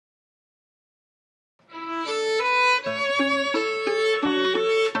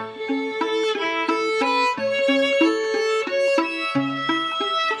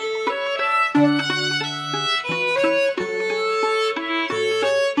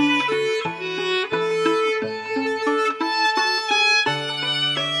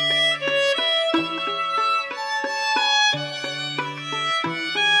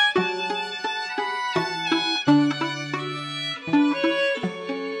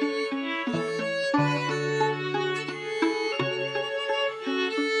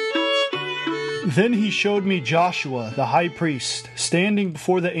Then he showed me Joshua the high priest, standing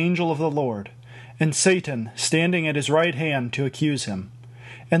before the angel of the Lord, and Satan standing at his right hand to accuse him.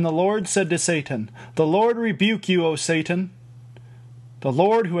 And the Lord said to Satan, "The Lord rebuke you, O Satan. The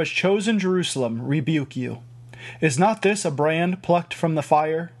Lord who has chosen Jerusalem rebuke you. Is not this a brand plucked from the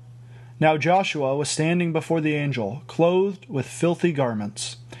fire?" Now Joshua was standing before the angel, clothed with filthy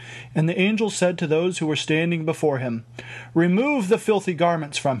garments. And the angel said to those who were standing before him, "Remove the filthy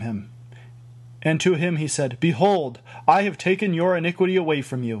garments from him." And to him he said, "Behold, I have taken your iniquity away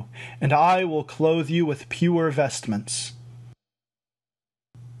from you, and I will clothe you with pure vestments."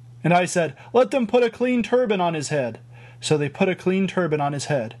 And I said, "Let them put a clean turban on his head." So they put a clean turban on his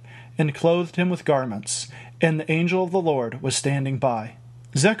head, and clothed him with garments, and the angel of the Lord was standing by.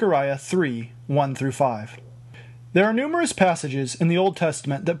 Zechariah 3, 1-5. There are numerous passages in the Old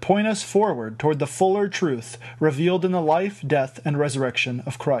Testament that point us forward toward the fuller truth revealed in the life, death, and resurrection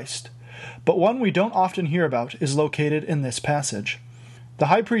of Christ. But one we don't often hear about is located in this passage. The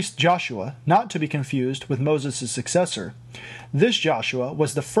high priest Joshua, not to be confused with Moses' successor, this Joshua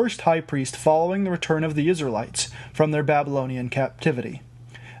was the first high priest following the return of the Israelites from their Babylonian captivity.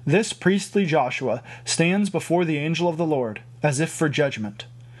 This priestly Joshua stands before the angel of the Lord, as if for judgment.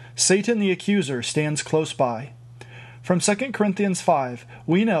 Satan the accuser stands close by. From 2 Corinthians 5,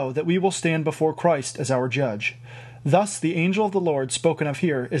 we know that we will stand before Christ as our judge. Thus the angel of the Lord spoken of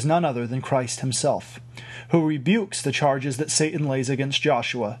here is none other than Christ himself, who rebukes the charges that Satan lays against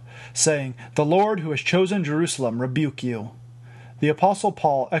Joshua, saying, "The Lord who has chosen Jerusalem rebuke you." The Apostle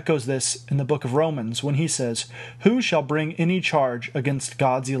Paul echoes this in the book of Romans when he says, "Who shall bring any charge against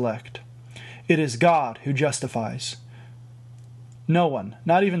God's elect? It is God who justifies." No one,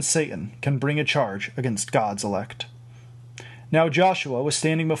 not even Satan, can bring a charge against God's elect. Now Joshua was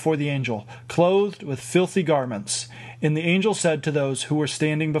standing before the angel, clothed with filthy garments, and the angel said to those who were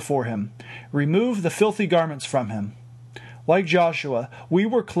standing before him, "Remove the filthy garments from him." Like Joshua, we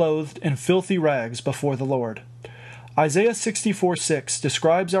were clothed in filthy rags before the Lord. Isaiah 64:6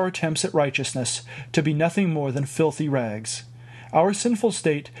 describes our attempts at righteousness to be nothing more than filthy rags. Our sinful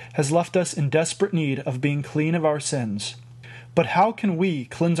state has left us in desperate need of being clean of our sins. But how can we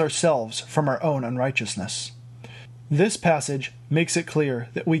cleanse ourselves from our own unrighteousness? This passage makes it clear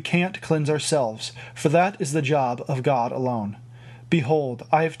that we can't cleanse ourselves, for that is the job of God alone. "Behold,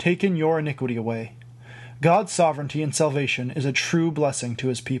 I have taken your iniquity away." God's sovereignty and salvation is a true blessing to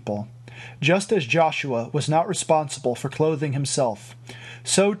his people. Just as Joshua was not responsible for clothing himself,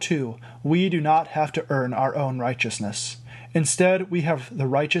 so too we do not have to earn our own righteousness. Instead, we have the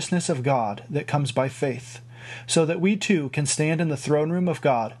righteousness of God that comes by faith, so that we too can stand in the throne room of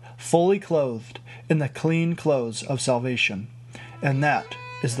God, fully clothed in the clean clothes of salvation. And that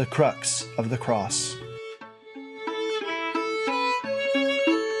is the crux of the cross.